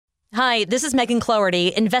Hi, this is Megan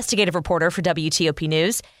Cloherty, investigative reporter for WTOP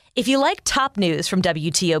News. If you like top news from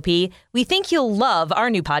WTOP, we think you'll love our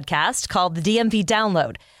new podcast called The DMV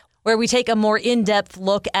Download, where we take a more in-depth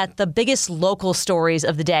look at the biggest local stories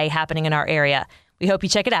of the day happening in our area. We hope you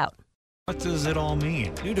check it out. What does it all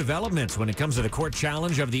mean? New developments when it comes to the court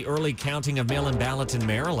challenge of the early counting of mail-in ballots in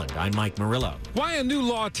Maryland. I'm Mike Murillo. Why a new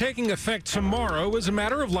law taking effect tomorrow is a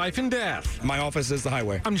matter of life and death. My office is the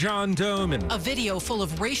highway. I'm John Doman. A video full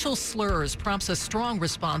of racial slurs prompts a strong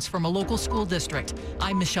response from a local school district.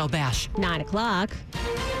 I'm Michelle Bash. 9 o'clock.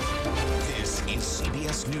 This is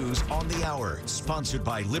CBS News on the Hour, sponsored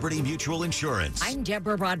by Liberty Mutual Insurance. I'm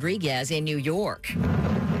Deborah Rodriguez in New York.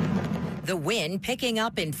 The wind picking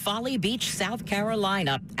up in Folly Beach, South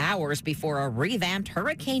Carolina, hours before a revamped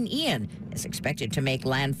Hurricane Ian is expected to make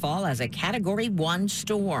landfall as a Category 1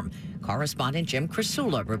 storm. Correspondent Jim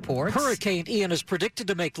Crisula reports. Hurricane Ian is predicted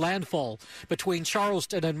to make landfall between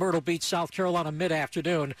Charleston and Myrtle Beach, South Carolina,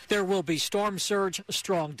 mid-afternoon. There will be storm surge,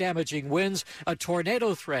 strong damaging winds, a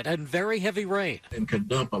tornado threat, and very heavy rain. And could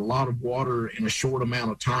dump a lot of water in a short amount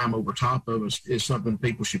of time over top of us is something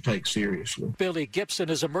people should take seriously. Billy Gibson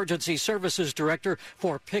is Emergency Services Director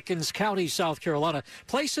for Pickens County, South Carolina.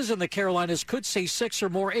 Places in the Carolinas could see 6 or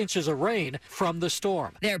more inches of rain from the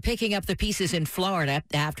storm. They're picking up the pieces in Florida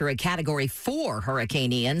after a Category 4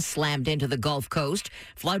 Hurricane Ian slammed into the Gulf Coast.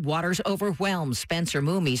 Floodwaters overwhelmed Spencer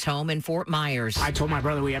Moomey's home in Fort Myers. I told my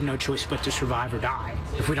brother we have no choice but to survive or die.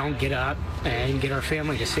 If we don't get up and get our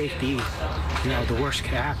family to safety, the worst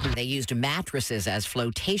could happen. They used mattresses as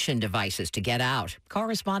flotation devices to get out.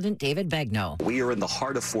 Correspondent David Begno. We are in the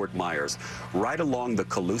heart of Fort Myers, right along the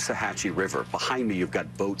Caloosahatchee River. Behind me, you've got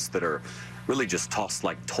boats that are really just tossed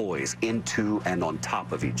like toys into and on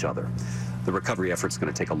top of each other. The recovery effort's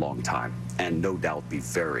going to take a long time and no doubt be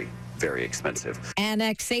very, very expensive.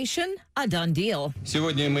 Annexation, a done deal.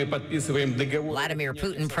 Vladimir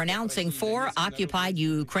Putin pronouncing 4 occupied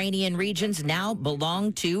Ukrainian regions now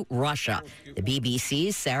belong to Russia. The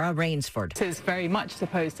BBC's Sarah Rainsford. It is very much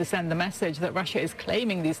supposed to send the message that Russia is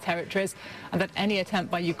claiming these territories and that any attempt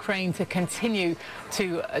by Ukraine to continue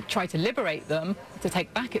to try to liberate them, to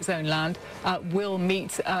take back its own land, will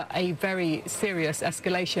meet a very serious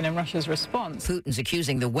escalation in Russia's response. Putin's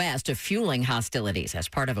accusing the West of fueling hostilities as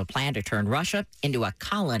part of a plan to turn Russia into a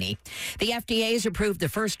colony. The FDA has approved the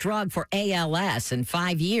first drug for ALS in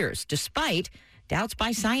 5 years, despite doubts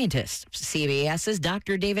by scientists. CBS's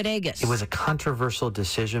Dr. David Agus. It was a controversial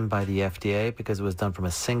decision by the FDA because it was done from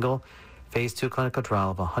a single phase 2 clinical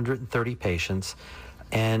trial of 130 patients.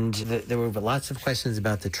 And there were lots of questions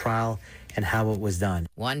about the trial and how it was done.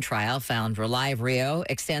 One trial found Relievrio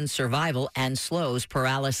extends survival and slows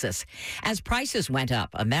paralysis. As prices went up,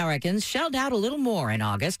 Americans shelled out a little more in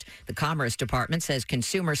August. The Commerce Department says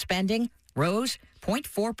consumer spending rose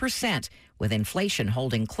 0.4%, with inflation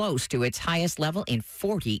holding close to its highest level in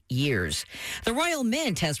 40 years. The Royal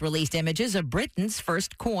Mint has released images of Britain's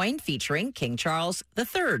first coin featuring King Charles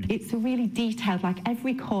III. It's really detailed, like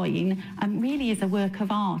every coin, and really is a work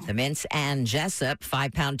of art. The Mint's Anne Jessup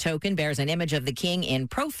 5-pound token bears an image of the king in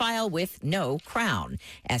profile with no crown.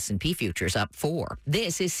 S&P futures up 4.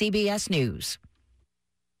 This is CBS News.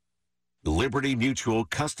 Liberty Mutual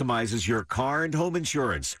customizes your car and home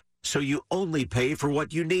insurance, so you only pay for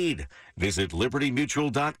what you need. Visit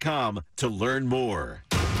libertymutual.com to learn more.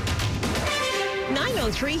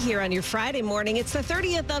 9:03 here on your Friday morning. It's the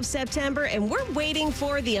 30th of September, and we're waiting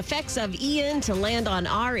for the effects of Ian to land on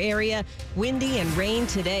our area. Windy and rain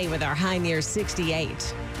today with our high near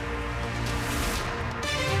 68.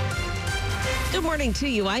 Good morning to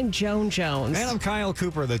you. I'm Joan Jones. And I'm Kyle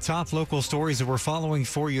Cooper. The top local stories that we're following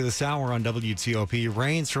for you this hour on WTOP.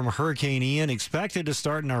 Rains from Hurricane Ian expected to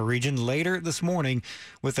start in our region later this morning,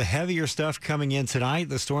 with the heavier stuff coming in tonight.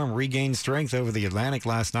 The storm regained strength over the Atlantic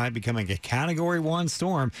last night, becoming a Category 1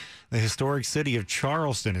 storm. The historic city of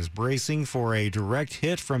Charleston is bracing for a direct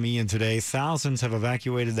hit from Ian today. Thousands have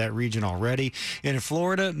evacuated that region already. In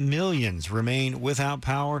Florida, millions remain without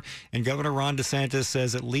power, and Governor Ron DeSantis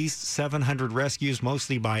says at least 700 rescues,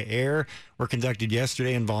 mostly by air, were conducted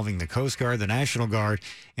yesterday involving the Coast Guard, the National Guard,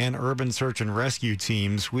 and urban search and rescue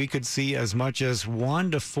teams. We could see as much as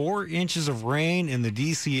 1 to 4 inches of rain in the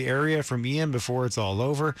D.C. area from Ian before it's all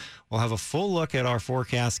over. We'll have a full look at our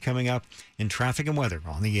forecast coming up in traffic and weather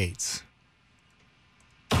on the 8s.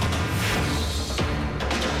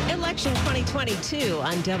 Election 2022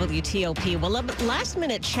 on WTOP. Well, a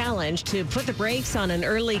last-minute challenge to put the brakes on an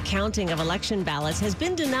early counting of election ballots has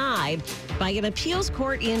been denied by an appeals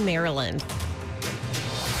court in Maryland.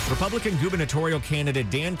 Republican gubernatorial candidate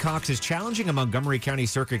Dan Cox is challenging a Montgomery County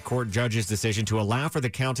Circuit Court judge's decision to allow for the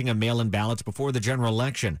counting of mail-in ballots before the general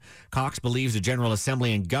election. Cox believes the General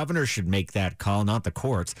Assembly and governor should make that call, not the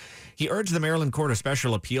courts. He urged the Maryland Court of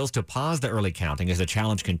Special Appeals to pause the early counting as the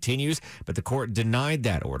challenge continues, but the court denied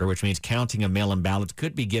that order, which means counting of mail-in ballots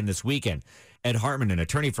could begin this weekend. Ed Hartman, an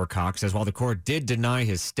attorney for Cox, says while the court did deny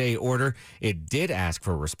his stay order, it did ask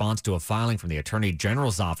for a response to a filing from the Attorney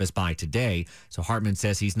General's office by today. So Hartman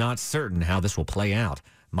says he's not certain how this will play out.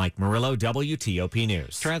 Mike Murillo, WTOP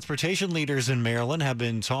News. Transportation leaders in Maryland have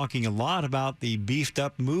been talking a lot about the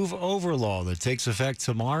beefed-up move-over law that takes effect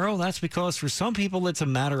tomorrow. That's because for some people, it's a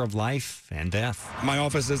matter of life and death. My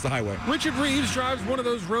office is the highway. Richard Reeves drives one of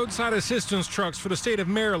those roadside assistance trucks for the state of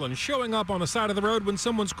Maryland, showing up on the side of the road when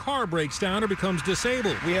someone's car breaks down or becomes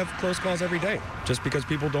disabled. We have close calls every day just because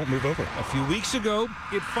people don't move over. A few weeks ago,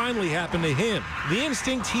 it finally happened to him. The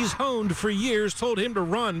instinct he's honed for years told him to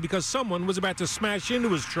run because someone was about to smash into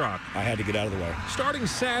his truck. I had to get out of the way. Starting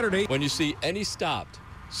Saturday, when you see any stopped,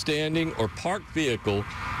 standing, or parked vehicle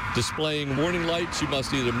displaying warning lights, you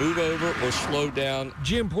must either move over or slow down.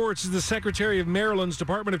 Jim Ports is the Secretary of Maryland's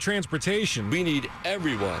Department of Transportation. We need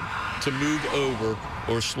everyone to move over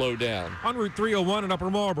or slow down. On Route 301 in Upper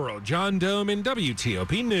Marlboro, John Doman,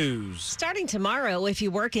 WTOP News. Starting tomorrow, if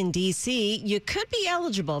you work in D.C., you could be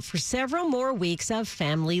eligible for several more weeks of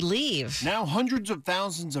family leave. Now, hundreds of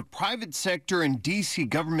thousands of private sector and D.C.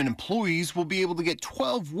 government employees will be able to get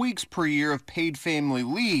 12 weeks per year of paid family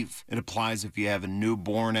leave. It applies if you have a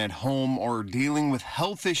newborn at home or dealing with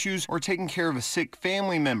health issues or taking care of a sick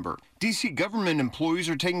family member. D.C. government employees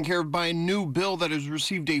are taken care of by a new bill that has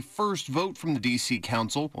received a first vote from the D.C.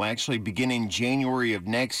 Council. Will actually begin in January of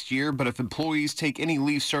next year, but if employees take any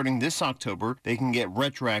leave starting this October, they can get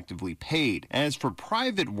retroactively paid. As for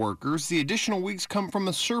private workers, the additional weeks come from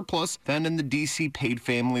a surplus found in the D.C. Paid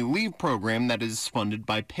Family Leave program that is funded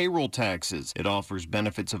by payroll taxes. It offers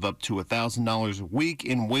benefits of up to $1,000 a week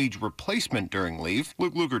in wage replacement during leave.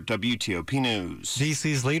 Luke Lukert, WTOP News.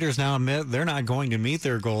 D.C.'s leaders now admit they're not going to meet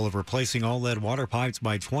their goal of replacing all lead water pipes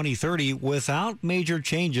by 2030 without major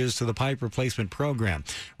changes to the pipe replacement program.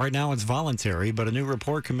 Right now it's voluntary, but a new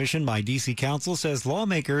report commissioned by D.C. Council says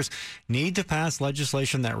lawmakers need to pass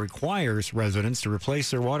legislation that requires residents to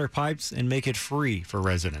replace their water pipes and make it free for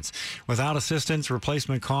residents. Without assistance,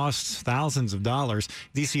 replacement costs thousands of dollars.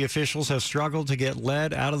 D.C. officials have struggled to get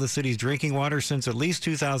lead out of the city's drinking water since at least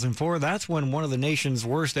 2004. That's when one of the nation's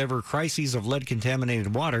worst ever crises of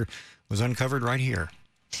lead-contaminated water was uncovered right here.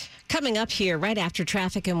 Coming up here, right after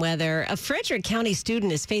traffic and weather, a Frederick County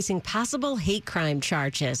student is facing possible hate crime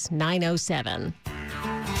charges. 9:07.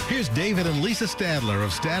 Here's David and Lisa Stadler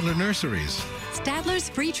of Stadler Nurseries. Stadler's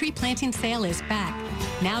free tree planting sale is back.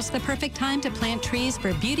 Now's the perfect time to plant trees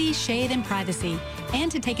for beauty, shade, and privacy,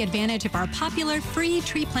 and to take advantage of our popular free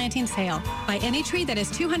tree planting sale. Buy any tree that is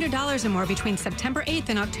 $200 or more between September 8th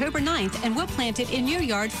and October 9th, and we'll plant it in your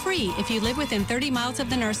yard free if you live within 30 miles of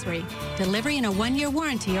the nursery. Delivery and a 1-year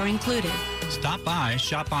warranty are included. Stop by,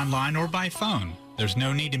 shop online, or by phone. There's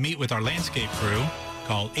no need to meet with our landscape crew.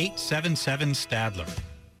 Call 877-STADLER.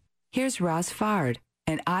 Here's Ross Fard,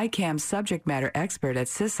 an ICAM subject matter expert at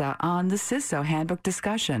CISA on the CISO Handbook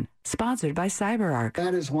discussion, sponsored by CyberArk.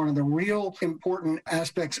 That is one of the real important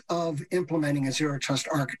aspects of implementing a zero trust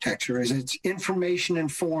architecture is it's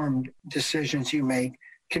information-informed decisions you make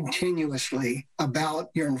continuously about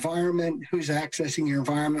your environment, who's accessing your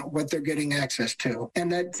environment, what they're getting access to. And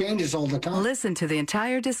that changes all the time. Listen to the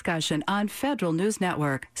entire discussion on Federal News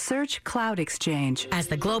Network. Search Cloud Exchange. As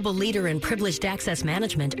the global leader in privileged access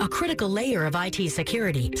management, a critical layer of IT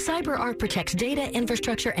security, CyberArk protects data,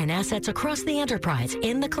 infrastructure, and assets across the enterprise,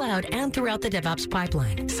 in the cloud, and throughout the DevOps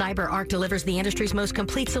pipeline. CyberArk delivers the industry's most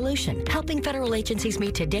complete solution, helping federal agencies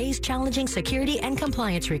meet today's challenging security and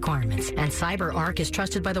compliance requirements. And CyberArk is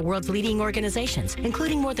trusted by the world's leading organizations,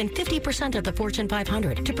 including more than 50% of the Fortune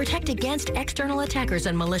 500, to protect against external attackers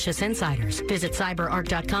and malicious insiders. Visit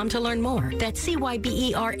cyberark.com to learn more. That's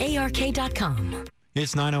CYBERARK.com.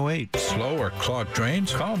 It's 9:08. Slow or clogged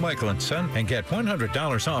drains? Call Michael & Son and get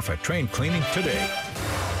 $100 off at drain cleaning today.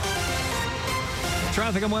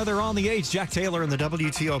 Traffic and weather on the 8th. Jack Taylor in the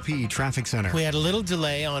WTOP Traffic Center. We had a little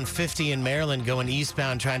delay on 50 in Maryland going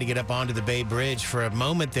eastbound trying to get up onto the Bay Bridge. For a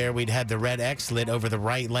moment there, we'd had the red X lit over the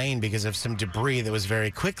right lane because of some debris that was very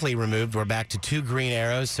quickly removed. We're back to 2 green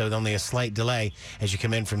arrows, so only a slight delay as you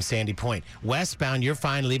come in from Sandy Point. Westbound, you're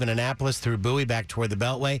fine leaving Annapolis through Bowie back toward the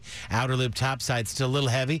Beltway. Outer Loop topside still a little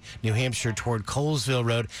heavy. New Hampshire toward Colesville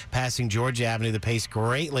Road, passing Georgia Avenue. The pace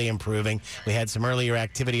greatly improving. We had some earlier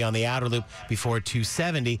activity on the Outer Loop before 2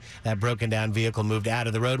 270. That broken down vehicle moved out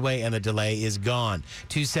of the roadway and the delay is gone.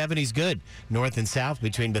 270 is good. North and south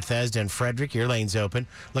between Bethesda and Frederick, your lane's open.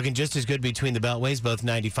 Looking just as good between the beltways, both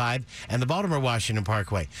 95 and the Baltimore-Washington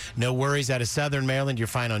Parkway. No worries out of southern Maryland. You're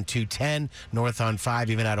fine on 210, north on 5,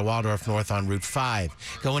 even out of Waldorf, north on Route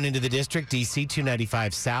 5. Going into the district, D.C.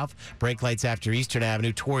 295 south. Brake lights after Eastern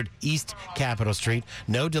Avenue toward East Capitol Street.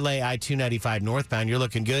 No delay I-295 northbound. You're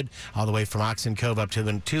looking good all the way from Oxon Cove up to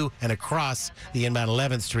the 2 and across the inbound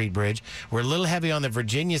 11th Street Bridge. We're a little heavy on the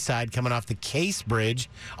Virginia side coming off the Case Bridge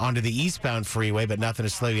onto the eastbound freeway, but nothing to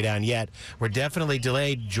slow you down yet. We're definitely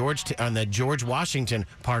delayed on the George Washington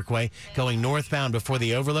Parkway going northbound before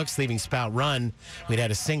the overlooks, leaving Spout Run. We'd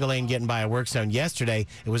had a single lane getting by a work zone yesterday.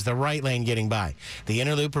 It was the right lane getting by. The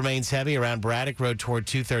inner loop remains heavy around Braddock Road toward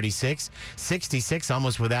 236. 66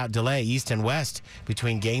 almost without delay, east and west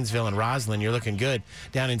between Gainesville and Roslyn. You're looking good.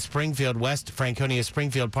 Down in Springfield, West Franconia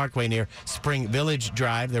Springfield Parkway near Spring Village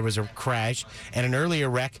Drive, there was a crash and an earlier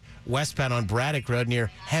wreck westbound on Braddock Road near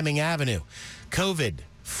Hemming Avenue. COVID,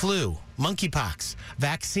 flu, monkeypox,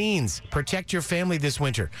 vaccines. Protect your family this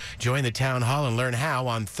winter. Join the town hall and learn how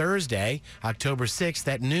on Thursday, October 6th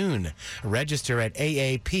at noon. Register at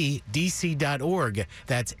aapdc.org.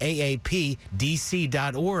 That's aapdc.org.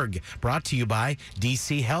 Brought to you by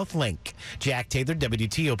DC Health Link. Jack Taylor,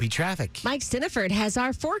 WTOP Traffic. Mike Stiniford has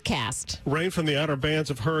our forecast. Rain from the outer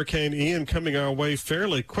bands of Hurricane Ian coming our way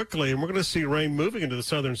fairly quickly, and we're going to see rain moving into the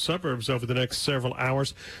southern suburbs over the next several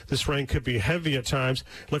hours. This rain could be heavy at times.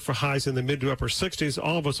 Look for highs in the mid to upper 60s.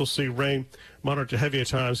 All of us will see rain, moderate to heavy at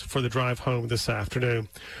times for the drive home this afternoon.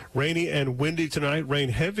 Rainy and windy tonight, rain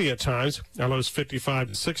heavy at times. Our lows 55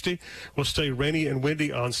 to 60. We'll stay rainy and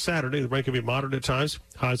windy on Saturday. The rain can be moderate at times,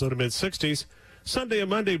 highs low to mid 60s. Sunday and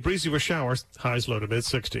Monday, breezy with showers, highs low to mid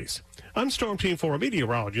 60s. I'm Storm Team 4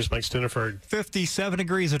 meteorologist Mike Stiniford. 57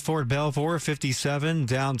 degrees at Fort Belvoir, 57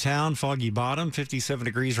 downtown, Foggy Bottom, 57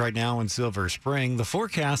 degrees right now in Silver Spring. The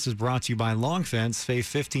forecast is brought to you by Long Fence. Save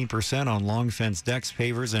 15% on Long Fence decks,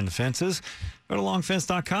 pavers, and fences. Go to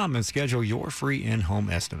longfence.com and schedule your free in-home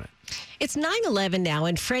estimate. It's 9/11 now,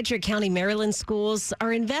 and Frederick County, Maryland schools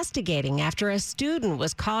are investigating after a student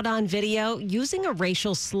was caught on video using a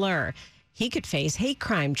racial slur. He could face hate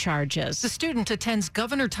crime charges. The student attends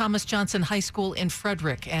Governor Thomas Johnson High School in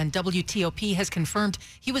Frederick, and WTOP has confirmed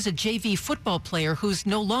he was a JV football player who's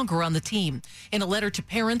no longer on the team. In a letter to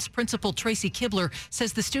parents, Principal Tracy Kibler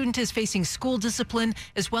says the student is facing school discipline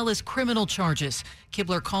as well as criminal charges.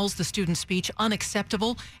 Kibler calls the student's speech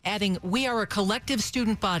unacceptable, adding, "We are a collective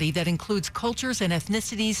student body that includes cultures and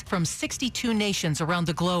ethnicities from 62 nations around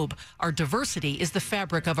the globe. Our diversity is the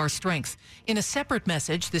fabric of our strength." In a separate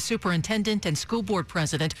message, the superintendent and school board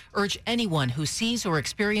president urge anyone who sees or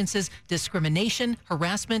experiences discrimination,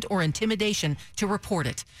 harassment, or intimidation to report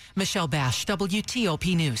it. Michelle Bash,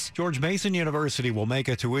 WTOP News. George Mason University will make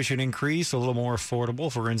a tuition increase a little more affordable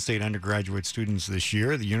for in-state undergraduate students this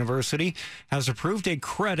year. The university has approved a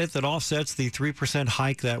credit that offsets the 3%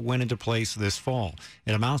 hike that went into place this fall.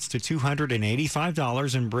 It amounts to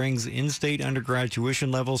 $285 and brings in-state undergrad tuition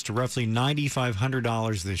levels to roughly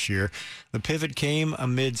 $9,500 this year. The pivot came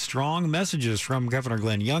amid strong messages from Governor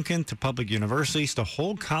Glenn Youngkin to public universities to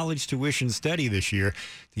hold college tuition steady this year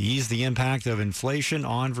to ease the impact of inflation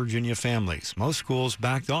on Virginia families. Most schools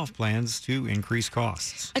backed off plans to increase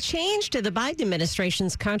costs. A change to the Biden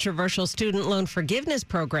administration's controversial student loan forgiveness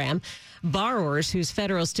program. Borrowers whose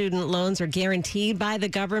federal student loans are guaranteed by the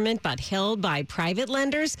government but held by private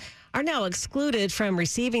lenders are now excluded from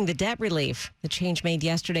receiving the debt relief. The change made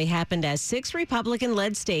yesterday happened as 6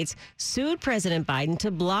 Republican-led states sued President Biden to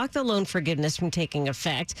block the loan forgiveness from taking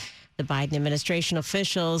effect. The Biden administration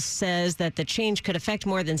officials says that the change could affect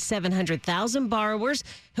more than 700,000 borrowers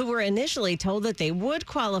who were initially told that they would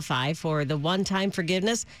qualify for the one-time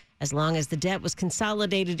forgiveness as long as the debt was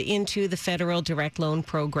consolidated into the federal direct loan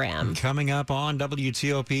program. Coming up on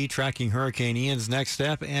WTOP, tracking Hurricane Ian's next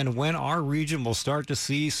step and when our region will start to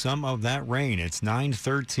see some of that rain. It's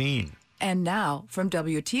 9:13. And now, from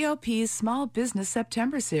WTOP's Small Business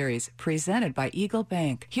September series, presented by Eagle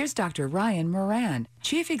Bank, here's Dr. Ryan Moran,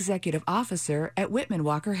 Chief Executive Officer at Whitman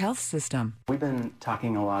Walker Health System. We've been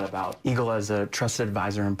talking a lot about Eagle as a trusted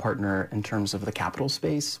advisor and partner in terms of the capital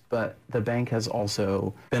space, but the bank has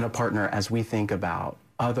also been a partner as we think about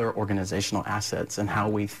other organizational assets and how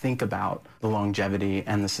we think about the longevity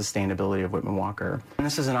and the sustainability of Whitman Walker. And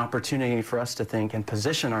this is an opportunity for us to think and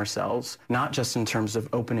position ourselves, not just in terms of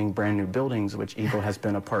opening brand new buildings, which Eagle has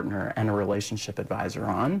been a partner and a relationship advisor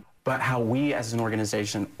on, but how we as an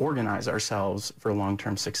organization organize ourselves for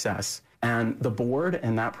long-term success. And the board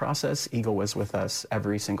in that process, Eagle was with us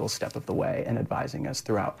every single step of the way and advising us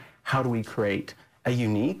throughout how do we create a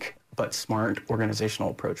unique but smart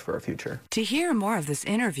organizational approach for our future. To hear more of this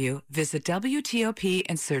interview, visit WTOP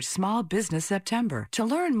and search Small Business September. To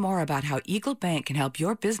learn more about how Eagle Bank can help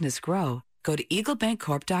your business grow, go to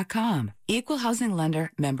eaglebankcorp.com. Equal housing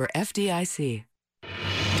lender, member FDIC.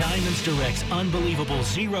 Diamonds Direct's unbelievable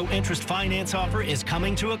zero-interest finance offer is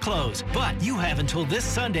coming to a close, but you have until this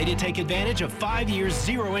Sunday to take advantage of 5 years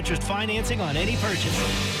zero-interest financing on any purchase.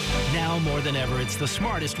 Now more than ever, it's the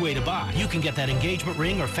smartest way to buy. You can get that engagement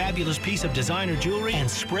ring or fabulous piece of designer jewelry and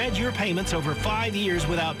spread your payments over 5 years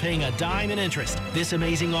without paying a dime in interest. This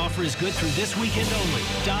amazing offer is good through this weekend only.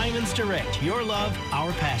 Diamonds Direct, your love,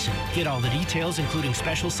 our passion. Get all the details, including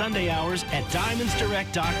special Sunday hours, at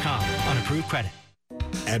diamondsdirect.com on approved credit.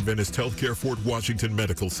 Adventist Healthcare Fort Washington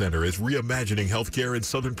Medical Center is reimagining healthcare in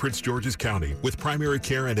southern Prince George's County with primary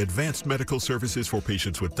care and advanced medical services for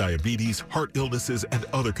patients with diabetes, heart illnesses, and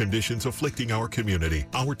other conditions afflicting our community.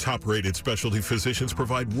 Our top-rated specialty physicians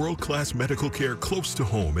provide world-class medical care close to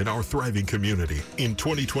home in our thriving community. In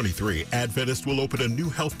 2023, Adventist will open a new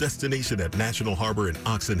health destination at National Harbor in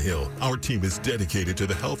Oxon Hill. Our team is dedicated to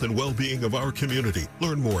the health and well-being of our community.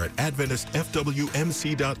 Learn more at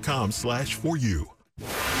AdventistFWMC.com/4U.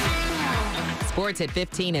 Sports at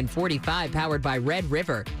 15 and 45, powered by Red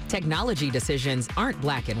River. Technology decisions aren't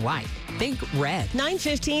black and white. Think red.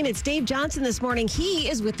 9:15, it's Dave Johnson this morning. He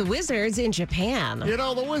is with the Wizards in Japan. You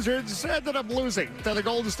know, the Wizards ended up losing to the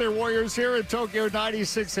Golden State Warriors here in Tokyo,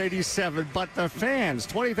 96-87. But the fans,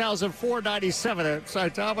 20,497 at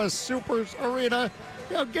Saitama Super Arena,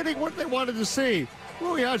 getting what they wanted to see.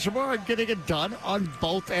 Rui Hachimura getting it done on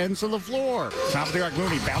both ends of the floor. Top of the arc,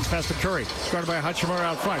 Mooney bounce pass to Curry. Guarded by Hachimura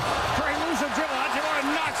out front. Curry loses a dribble. Hachimura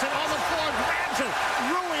knocks it on the floor, grabs it.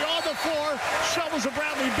 Rui on the floor, shovels to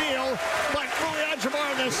Bradley Beal. But Rui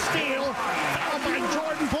Hachimura the steal. Fouled by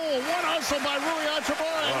Jordan Poole. One hustle by Rui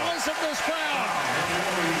Hachimura. And listen to this crowd.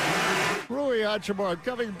 Rui Hachimura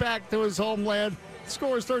coming back to his homeland.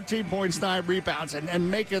 Scores 13 points, 9 rebounds, and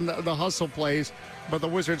making the hustle plays. But the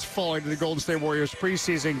Wizards falling to the Golden State Warriors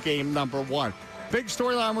preseason game number 1. Big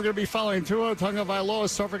storyline we're going to be following. Tua Tagovailoa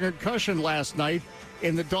suffered a concussion last night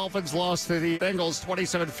in the Dolphins' loss to the Bengals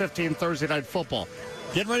 27-15 Thursday Night Football.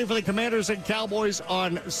 Getting ready for the Commanders and Cowboys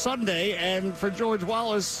on Sunday, and for George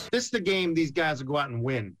Wallace. This is the game these guys will go out and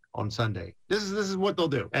win on Sunday. This is what they'll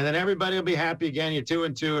do. And then everybody will be happy again. You're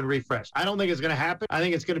 2-2 and refresh. I don't think it's going to happen. I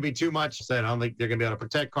think it's going to be too much. I don't think they're going to be able to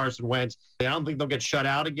protect Carson Wentz. I don't think they'll get shut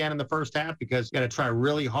out again in the first half because you got to try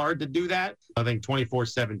really hard to do that. I think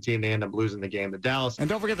 24-17, they end up losing the game to Dallas. And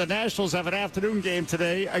don't forget the Nationals have an afternoon game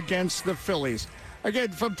today against the Phillies. Again,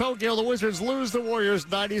 from Tokyo, the Wizards lose the Warriors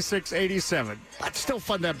 96-87. But still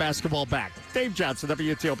fun to have basketball back. Dave Johnson,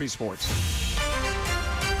 WTOP Sports.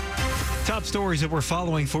 Top stories that we're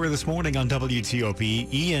following for this morning on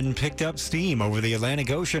WTOP. Ian picked up steam over the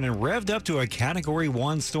Atlantic Ocean and revved up to a Category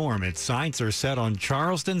 1 storm. Its sights are set on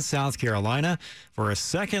Charleston, South Carolina for a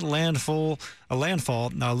second landfall a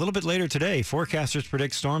little bit later today. Forecasters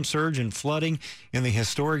predict storm surge and flooding in the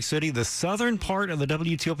historic city. The southern part of the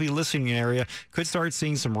WTOP listening area could start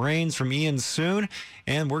seeing some rains from Ian soon,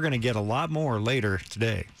 and we're going to get a lot more later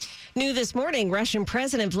today. New this morning, Russian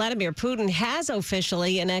President Vladimir Putin has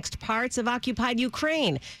officially annexed parts of occupied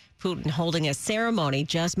Ukraine. Putin holding a ceremony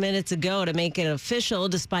just minutes ago to make it official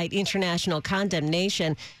despite international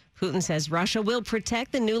condemnation. Putin says Russia will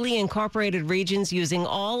protect the newly incorporated regions using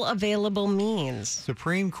all available means.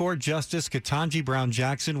 Supreme Court Justice Ketanji Brown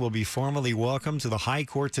Jackson will be formally welcomed to the High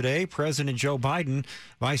Court today. President Joe Biden,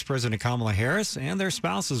 Vice President Kamala Harris, and their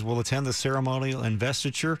spouses will attend the ceremonial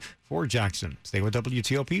investiture for Jackson. Stay with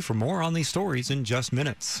WTOP for more on these stories in just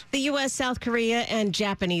minutes. The U.S., South Korea, and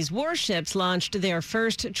Japanese warships launched their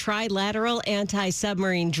first trilateral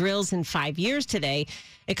anti-submarine drills in 5 years today.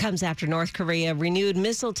 It comes after North Korea renewed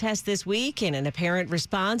missile tests this week in an apparent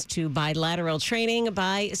response to bilateral training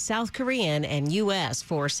by South Korean and U.S.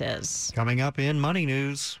 forces. Coming up in Money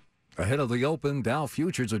News. Ahead of the open, Dow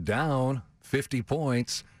futures are down 50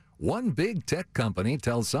 points. One big tech company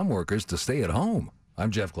tells some workers to stay at home.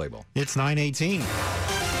 I'm Jeff Clable. It's 9:18.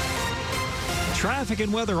 Traffic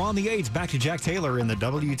and weather on the 8th. Back to Jack Taylor in the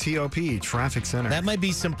WTOP Traffic Center. That might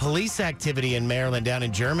be some police activity in Maryland down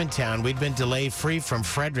in Germantown. We'd been delay-free from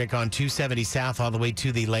Frederick on 270 South all the way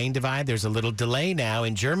to the lane divide. There's a little delay now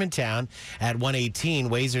in Germantown at 118.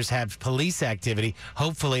 Wazers have police activity,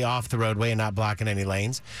 hopefully off the roadway and not blocking any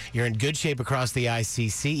lanes. You're in good shape across the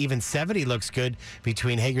ICC. Even 70 looks good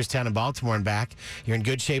between Hagerstown and Baltimore and back. You're in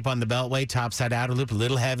good shape on the Beltway, topside outer loop, a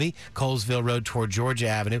little heavy. Colesville Road toward Georgia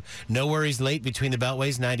Avenue. No worries late between the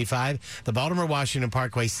Beltways, 95. The Baltimore-Washington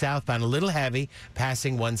Parkway southbound, a little heavy,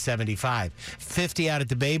 passing 175. 50 out at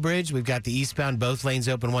the Bay Bridge. We've got the eastbound, both lanes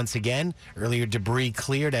open once again. Earlier debris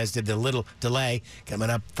cleared, as did the little delay coming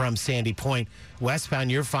up from Sandy Point. Westbound,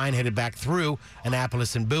 you're fine, headed back through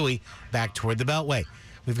Annapolis and Bowie, back toward the Beltway.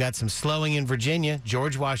 We've got some slowing in Virginia,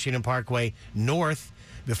 George Washington Parkway north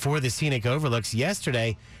before the scenic overlooks.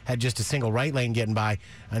 Yesterday had just a single right lane getting by,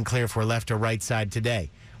 unclear for left or right side today.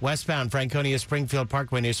 Westbound Franconia Springfield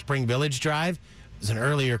Parkway near Spring Village Drive was an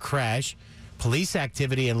earlier crash. Police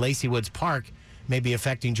activity in Lacey Woods Park may be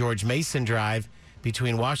affecting George Mason Drive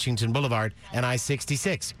between Washington Boulevard and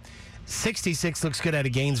I-66. 66 looks good out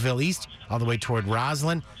of Gainesville East all the way toward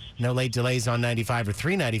Roslyn. No late delays on 95 or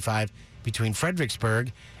 395 between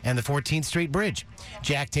Fredericksburg and the 14th Street Bridge.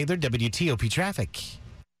 Jack Taylor, WTOP Traffic.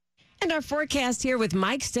 And our forecast here with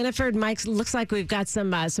Mike Stiniford. Mike, looks like we've got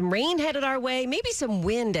some rain headed our way, maybe some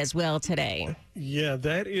wind as well today. Yeah,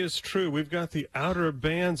 that is true. We've got the outer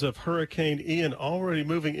bands of Hurricane Ian already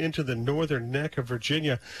moving into the northern neck of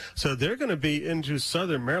Virginia. So they're going to be into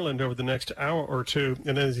southern Maryland over the next hour or two.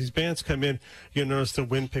 And as these bands come in, you'll notice the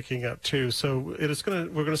wind picking up too. So we're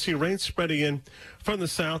going to see rain spreading in from the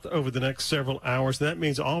south over the next several hours. That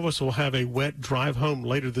means all of us will have a wet drive home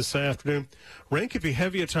later this afternoon. Rain could be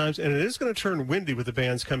heavy at times, and it is going to turn windy with the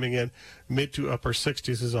bands coming in mid to upper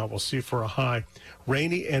 60s is all we'll see for a high.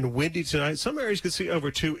 Rainy and windy tonight. Some areas could see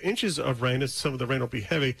over 2 inches of rain, as some of the rain will be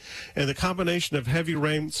heavy. And the combination of heavy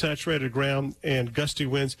rain, saturated ground, and gusty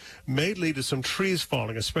winds may lead to some trees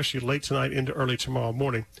falling, especially late tonight into early tomorrow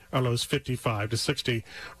morning. Our lows 55 to 60.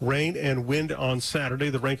 Rain and wind on Saturday.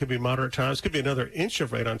 The rain could be moderate times. Could be another inch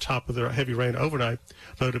of rain on top of the heavy rain overnight.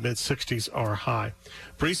 Low to mid 60s are high.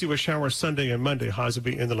 Breezy with showers Sunday and Monday. Highs will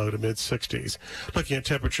be in the low to mid 60s. Looking at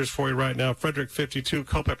temperatures for you right now. Frederick 52,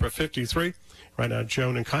 Culpeper 53. Right now,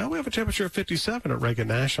 Joan and Kyle, we have a temperature of 57 at Reagan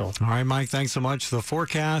National. All right, Mike, thanks so much. The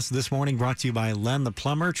forecast this morning brought to you by Len the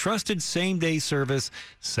Plumber. Trusted same-day service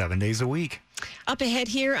 7 days a week. Up ahead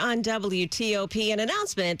here on WTOP, an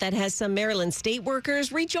announcement that has some Maryland state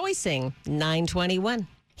workers rejoicing. 9:21.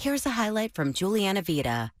 Here's a highlight from Juliana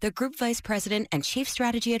Vita, the Group Vice President and Chief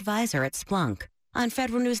Strategy Advisor at Splunk, on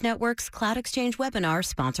Federal News Network's Cloud Exchange webinar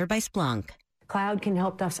sponsored by Splunk. Cloud can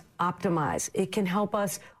help us optimize. It can help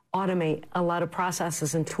us automate a lot of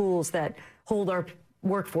processes and tools that hold our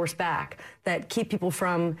workforce back, that keep people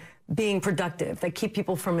from being productive, that keep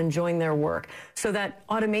people from enjoying their work. So that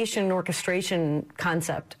automation and orchestration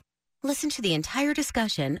concept. Listen to the entire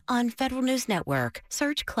discussion on Federal News Network.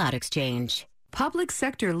 Search Cloud Exchange. Public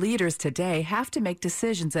sector leaders today have to make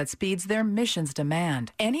decisions at speeds their missions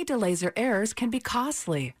demand. Any delays or errors can be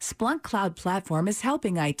costly. Splunk Cloud Platform is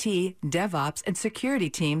helping IT, DevOps, and security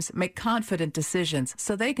teams make confident decisions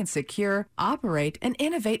so they can secure, operate, and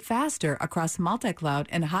innovate faster across multi-cloud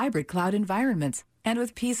and hybrid cloud environments. And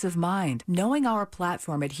with peace of mind, knowing our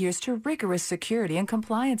platform adheres to rigorous security and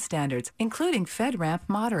compliance standards, including FedRAMP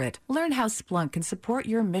Moderate. Learn how Splunk can support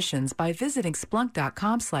your missions by visiting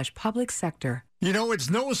splunk.com/public sector. You know, it's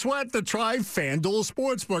no sweat to try FanDuel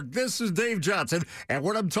Sportsbook. This is Dave Johnson, and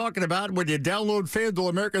what I'm talking about when you download FanDuel,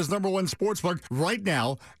 America's #1 sportsbook, right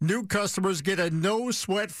now, new customers get a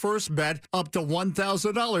no-sweat first bet up to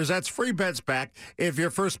 $1,000. That's free bets back if your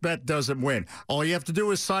first bet doesn't win. All you have to do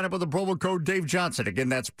is sign up with the promo code Dave Johnson. Again,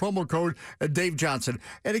 that's promo code Dave Johnson.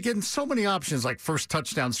 And again, so many options like first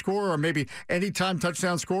touchdown score or maybe anytime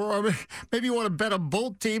touchdown score, or maybe you want to bet on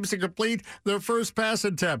both teams to complete their first pass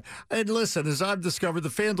attempt. And listen, as I've discovered, the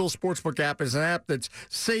FanDuel Sportsbook app is an app that's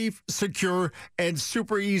safe, secure, and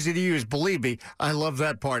super easy to use. Believe me, I love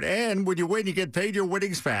that part. And when you win, you get paid your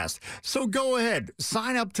winnings fast. So go ahead,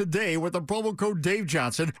 sign up today with the promo code Dave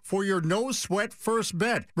Johnson for your no-sweat first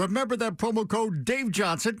bet. Remember that promo code Dave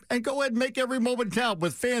Johnson, and go ahead and make every moment count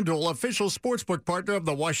with FanDuel, official sportsbook partner of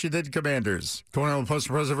the Washington Commanders. 21 Post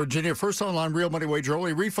President Virginia, first online real money wager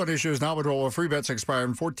only. Refund issues now withdrawal of free bets expire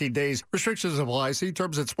in 14 days. Restrictions apply. See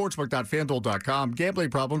terms at sportsbook.fanduel.com.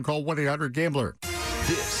 Gambling problem? Call 1-800-GAMBLER.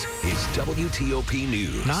 This is WTOP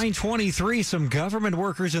News. 9:23. Some government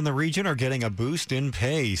workers in the region are getting a boost in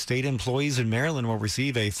pay. State employees in Maryland will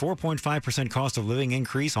receive a 4.5% cost of living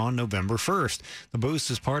increase on November 1st. The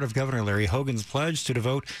boost is part of Governor Larry Hogan's pledge to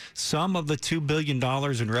devote some of the $2 billion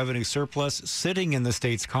in revenue surplus sitting in the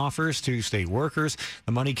state's coffers to state workers.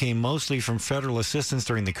 The money came mostly from federal assistance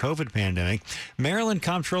during the COVID pandemic. Maryland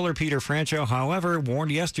Comptroller Peter Francho, however,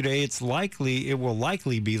 warned yesterday it will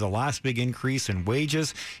likely be the last big increase in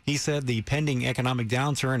wages. He said said the pending economic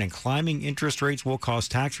downturn and climbing interest rates will cause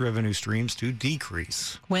tax revenue streams to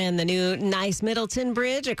decrease. When the new Nice Middleton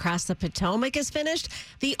Bridge across the Potomac is finished,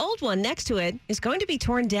 the old one next to it is going to be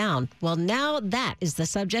torn down. Well, now that is the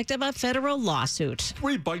subject of a federal lawsuit.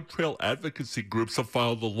 3 bike trail advocacy groups have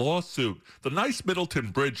filed a lawsuit. The Nice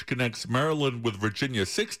Middleton Bridge connects Maryland with Virginia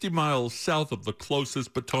 60 miles south of the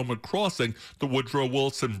closest Potomac crossing, the Woodrow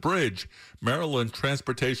Wilson Bridge. Maryland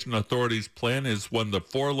Transportation Authority's plan is when the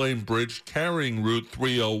 4-lane bridge carrying Route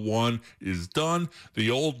 301 is done,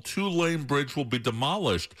 the old 2-lane bridge will be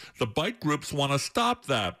demolished. The bike groups want to stop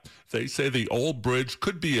that. They say the old bridge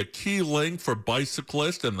could be a key link for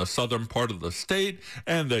bicyclists in the southern part of the state,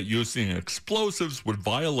 and that using explosives would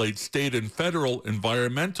violate state and federal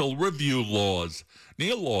environmental review laws.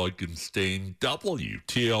 Neil Augenstein,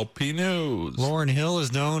 WTOP News. Lauryn Hill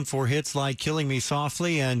is known for hits like Killing Me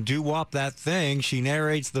Softly and Doo Wop That Thing. She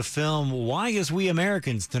narrates the film Why Is We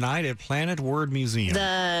Americans tonight at Planet Word Museum.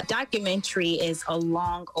 The documentary is a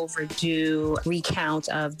long overdue recount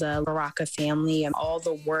of the Baraka family and all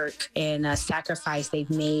the work and sacrifice they've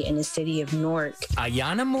made in the city of Newark.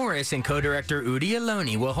 Ayanna Morris and co-director Udi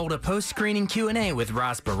Aloni will hold a post-screening Q&A with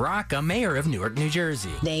Ras Baraka, mayor of Newark, New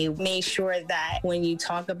Jersey. They made sure that when you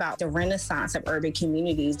talk about the renaissance of urban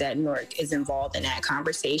communities, that Newark is involved in that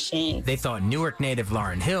conversation. They thought Newark native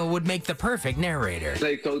Lauryn Hill would make the perfect narrator.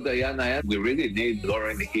 They told Ayanna, we really need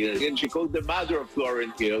Lauryn Hill. And she called the mother of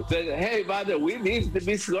Lauryn Hill. Said, hey, mother, we need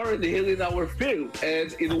Miss Lauryn Hill in our film.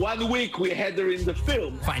 And in 1 week, we had her in the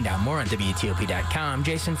film. Find out more on WTOP.com.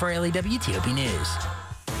 Jason Fraley, WTOP News.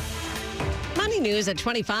 Money news at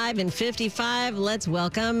 25 and 55. Let's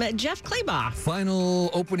welcome Jeff Claybaugh. Final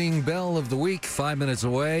opening bell of the week, 5 minutes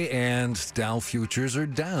away, and Dow futures are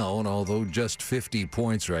down, although just 50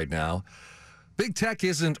 points right now. Big tech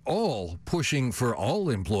isn't all pushing for all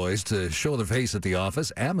employees to show their face at the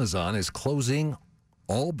office. Amazon is closing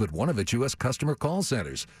all but one of its U.S. customer call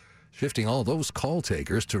centers, shifting all those call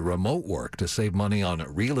takers to remote work to save money on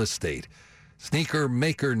real estate. Sneaker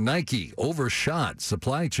maker Nike overshot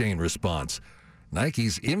supply chain response.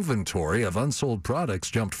 Nike's inventory of unsold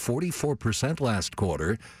products jumped 44% last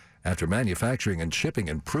quarter. After manufacturing and shipping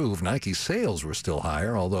improved, Nike's sales were still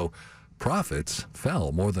higher, although profits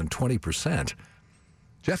fell more than 20%.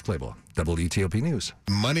 Jeff Claybaugh, WTOP News.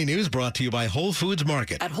 Money News brought to you by Whole Foods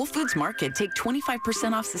Market. At Whole Foods Market, take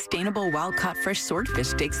 25% off sustainable wild-caught fresh swordfish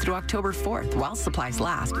steaks through October 4th while supplies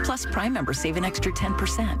last. Plus, Prime members save an extra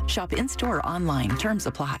 10%. Shop in-store or online. Terms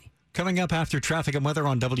apply. Coming up after traffic and weather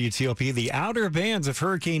on WTOP, the outer bands of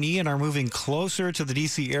Hurricane Ian are moving closer to the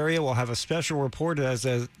D.C. area. We'll have a special report as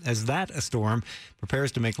that storm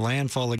prepares to make landfall again.